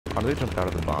Oh, they jumped out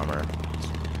of the bomber.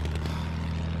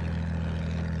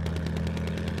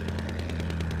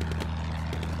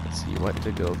 Let's see, what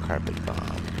to go carpet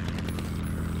bomb?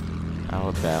 How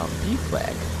about B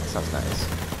flag? Sounds nice.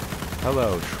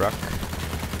 Hello, truck.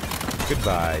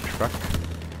 Goodbye, truck.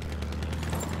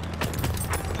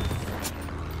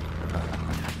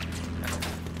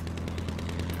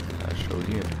 I showed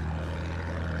you.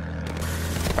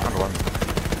 Found one.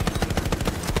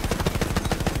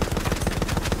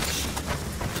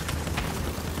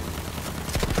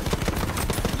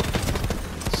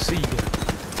 See ya.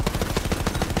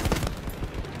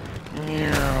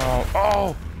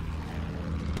 Oh!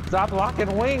 Stop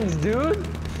locking wings, dude!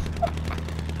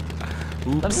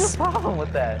 Oops. What's the problem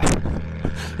with that?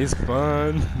 It's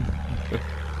fun.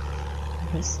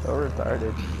 He's so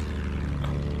retarded.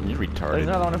 You're retarded. There's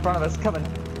another one in front of us coming.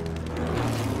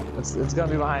 It's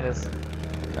gonna be behind us.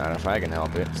 Not if I can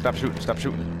help it. Stop shooting, stop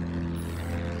shooting.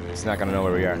 It's not gonna know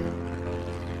where we are.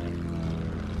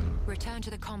 Return to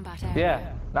the combat area.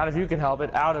 Yeah, not if you can help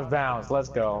it. Out of bounds. Let's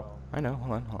go. I know,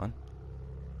 hold on, hold on.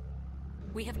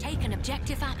 We have taken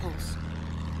objective apples.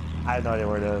 I have no idea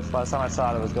where it is. Last time I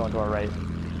saw it, it was going to our right.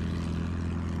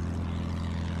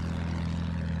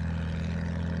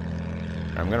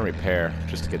 I'm gonna repair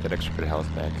just to get that extra bit of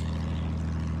health back.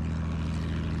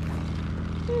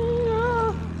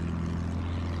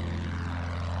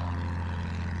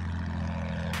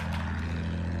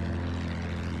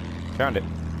 Found it.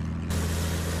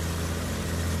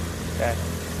 Okay.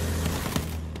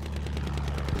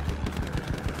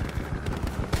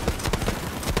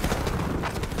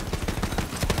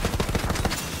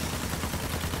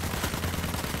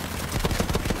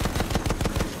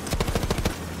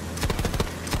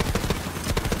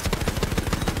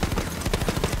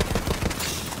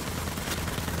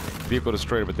 Vehicle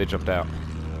destroyed, but they jumped out.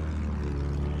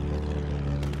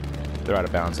 They're out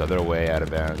of bounds, though. They're way out of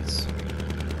bounds.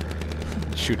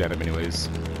 Shoot at him anyways.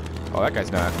 Oh, that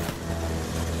guy's not.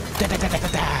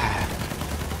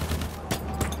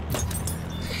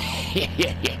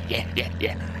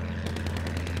 Yeah.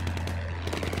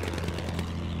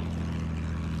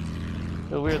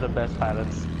 We're the best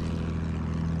pilots.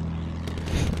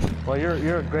 Well,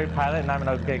 you're a great pilot, and I'm an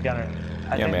okay gunner.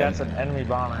 I think man. that's an enemy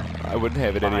bomber. I wouldn't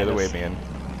have it any Behind other way, us. man.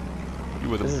 You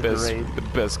were This is the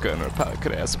best gunner a pilot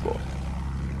could ask for.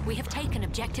 We have taken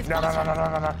objective No.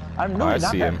 I'm really I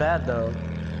not see that him. bad, though.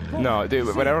 No,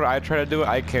 dude, whenever I try to do it,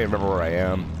 I can't remember where I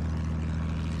am.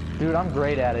 Dude, I'm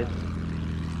great at it.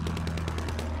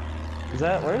 Is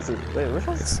that, where is it? Wait, which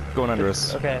one's? It's going under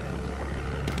us. Okay.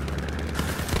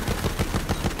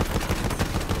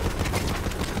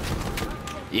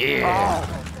 Yeah!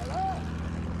 Oh.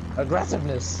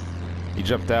 Aggressiveness. He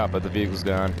jumped out, but the vehicle's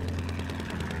gone.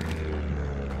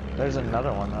 There's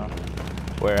another one, though.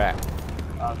 Where at?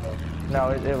 Okay. No,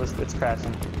 it's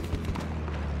crashing.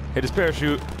 Hit his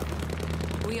parachute.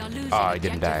 We are losing Oh, he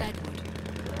didn't die. objective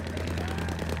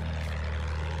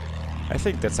I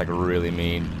think that's like really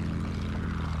mean.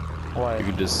 What?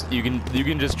 You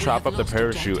can just chop up the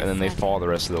parachute and then they fall the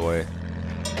rest of the way.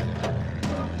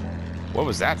 What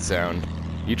was that sound?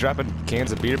 You dropping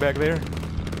cans of beer back there?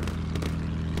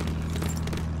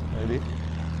 Maybe.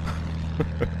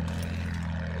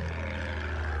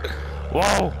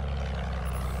 Whoa!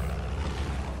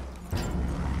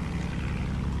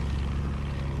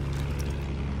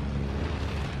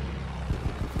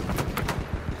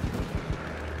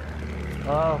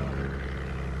 Oh.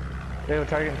 They have a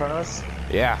target in front of us?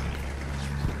 Yeah.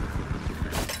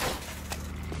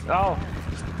 Oh.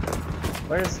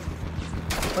 Where's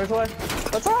what?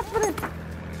 What's happening?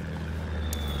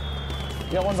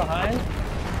 You got one behind?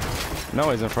 No,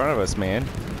 he's in front of us, man.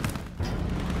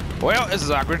 Well, this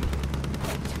is awkward.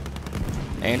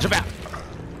 And jump out.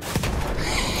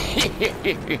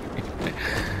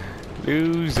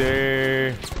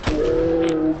 Loser.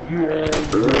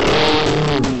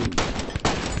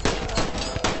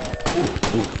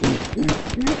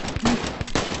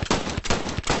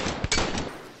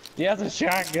 He has a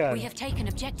shotgun. We have taken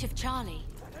objective Charlie.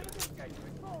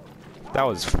 That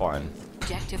was fun.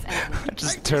 Objective Edward.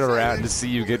 Just turn around to see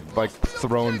you get like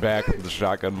thrown back with the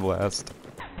shotgun blast.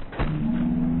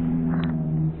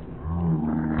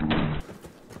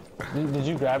 Did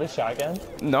you grab his shotgun?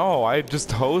 No, I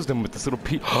just hosed him with this little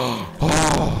piece.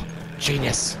 Oh,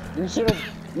 genius. You should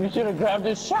have grabbed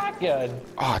his shotgun.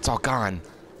 Oh, it's all gone.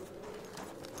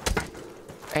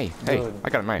 Hey, Dude. I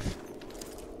got a knife.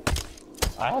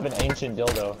 I have an ancient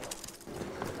dildo.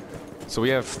 So we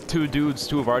have two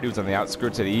of our dudes on the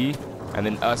outskirts at E, and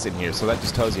then us in here. So that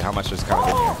just tells you how much there's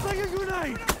kind of in here.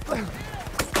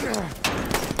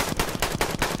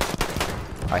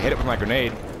 I hit it with my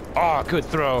grenade. Oh, good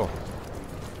throw.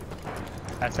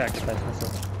 I sacrificed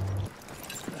myself.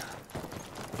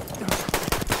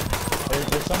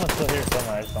 There's someone still here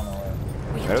somewhere. I just don't know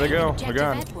where. There they go. We're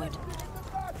gone. Edward.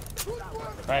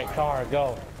 Right, car,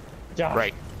 go. Josh.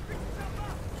 Right.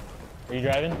 Are you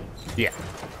driving? Yeah.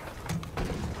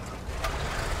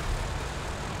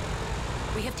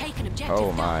 We have taken objective.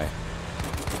 Oh my.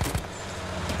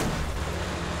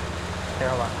 Here,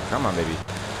 hold on. Come on, baby.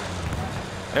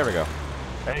 There we go.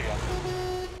 There you go.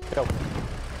 Go.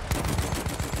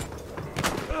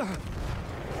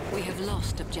 We have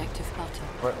lost objective button.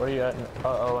 Where are you at?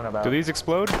 Oh, and about. Do these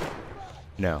explode?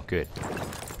 No, good.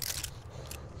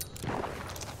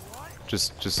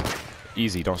 Just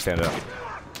easy. Don't stand up.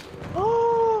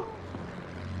 Oh!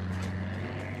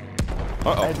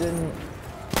 Uh-oh. I didn't.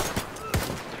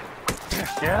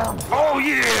 Yeah. Oh,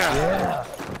 yeah!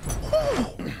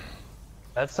 Yeah.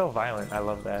 That's so violent. I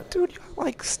love that. Dude, you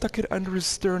like stuck it under his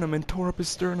sternum and tore up his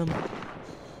sternum.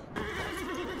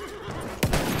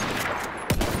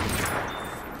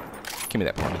 Give me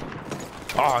that pony.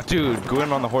 Oh, dude,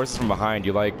 going on the horse from behind.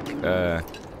 You like,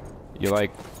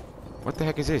 what the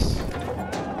heck is this?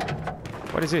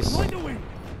 What is this?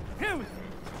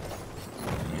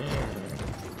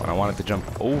 When I wanted to jump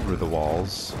over the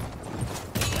walls.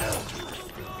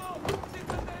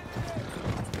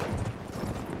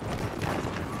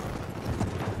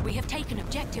 We have taken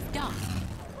objective Duff.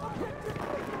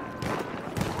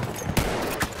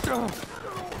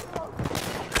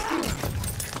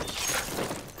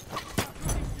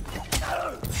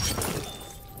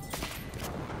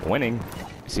 Winning.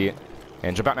 See it.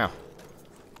 And jump out now.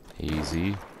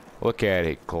 Easy. Look at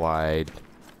it glide.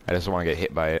 I just don't want to get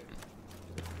hit by it.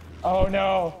 Oh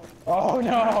no! Oh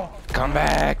no! Come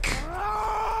back!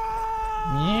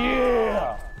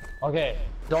 Yeah! Okay,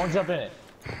 don't jump in it.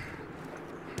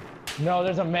 No,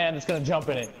 there's a man that's gonna jump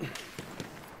in it.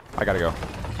 I gotta go.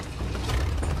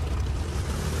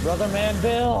 Brother man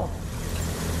Bill!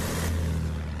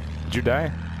 Did you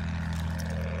die?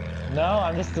 No,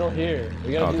 I'm just still here.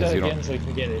 We gotta Oh, do 'cause that you again don't- so we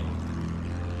can get it.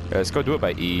 Yeah, let's go do it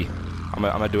by E. I'm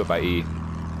gonna do it by E.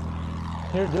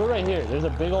 Here, do it right here. There's a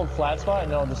big old flat spot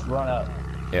and it'll just run up.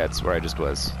 Yeah, it's where I just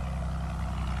was.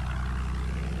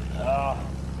 Oh,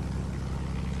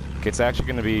 It's actually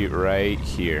gonna be right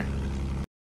here.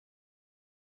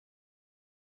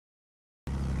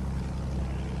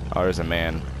 Oh, there's a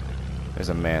man. There's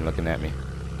a man looking at me.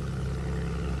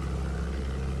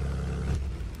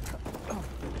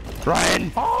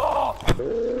 Ryan! oh!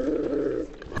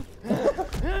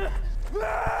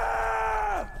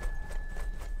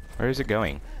 Where is it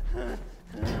going?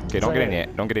 Okay, don't get in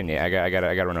yet. Don't get in yet. I gotta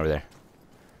run over there.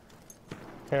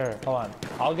 Here, hold on.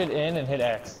 I'll get in and hit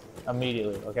X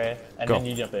immediately, okay? And Go. then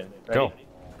you jump in. Ready? Go.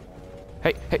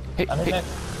 Hey, hey, hey, I'm hitting hey. X.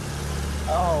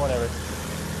 Oh, whatever.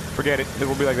 Forget it. It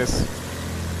will be like this.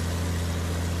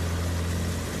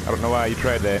 I don't know why you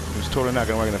tried that. It was totally not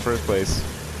gonna work in the first place.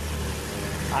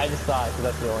 I just thought, because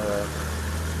that's the only way.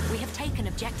 We have taken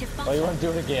objective button. Oh, you want to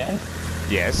do it again?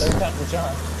 Yes. Let's pass the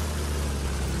charm.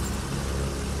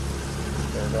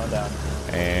 Okay, we're going down.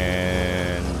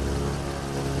 And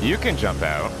you can jump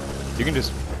out. You can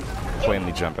just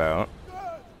plainly jump out.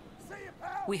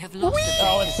 We have lost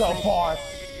Oh, objective it's so Fred. far.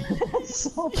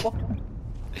 It's so far.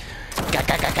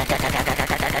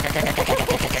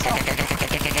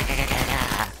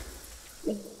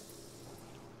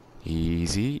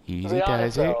 Easy, easy, To be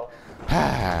honest, guys. though,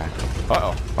 Ah.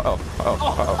 Uh-oh, uh-oh,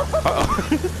 uh-oh,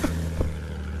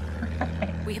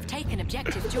 uh-oh, We have taken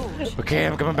objective George. Okay,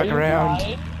 I'm coming back are you around.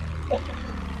 lying?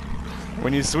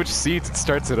 When you switch seats, it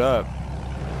starts it up.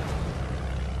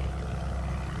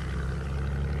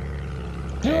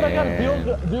 Dude, I got a And-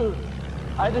 vehicle. Dude,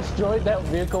 I destroyed that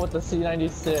vehicle with the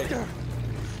C96.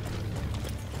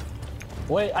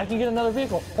 Wait, I can get another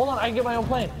vehicle. Hold on, I can get my own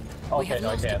plane. We Okay, have no,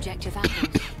 I lost can't. objective apples.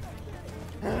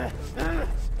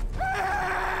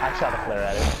 I shot a flare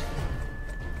at it.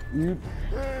 You.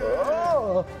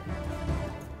 Oh.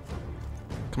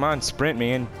 Come on, sprint,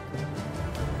 man.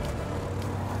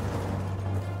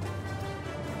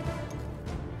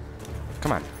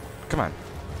 Come on, come on.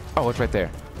 Oh, it's right there.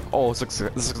 Oh, this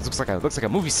looks like a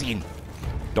movie scene.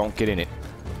 Don't get in it.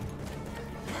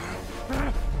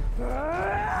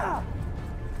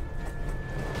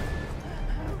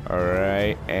 All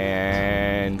right,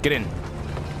 and get in.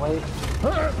 Wait.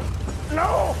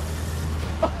 No!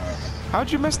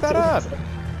 How'd you mess that up?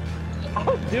 I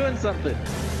was doing something.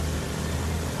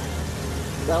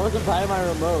 That wasn't by my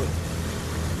remote.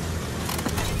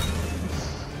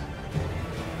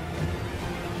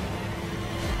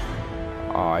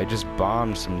 Oh, I just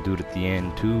bombed some dude at the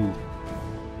end too.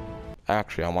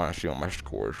 Actually, I want to see what my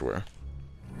scores were.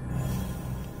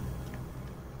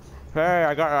 Hey,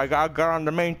 I got on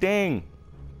the main thing.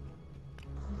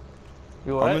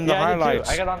 You what? I'm in the yeah, highlights.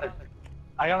 I did too.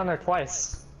 I got on there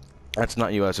twice. That's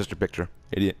not you. That's just a picture,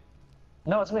 idiot.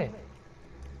 No, it's me.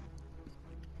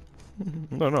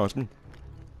 No, it's me.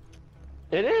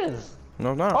 It is.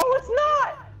 No, it's not. Oh, it's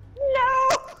not.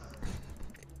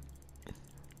 No.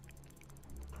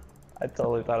 I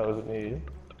totally thought it was me.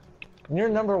 You're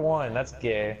number 1. That's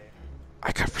gay.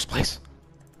 I got first place.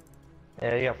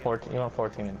 Yeah, you got 14. You want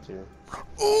 14 and 2.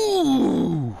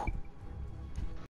 Ooh.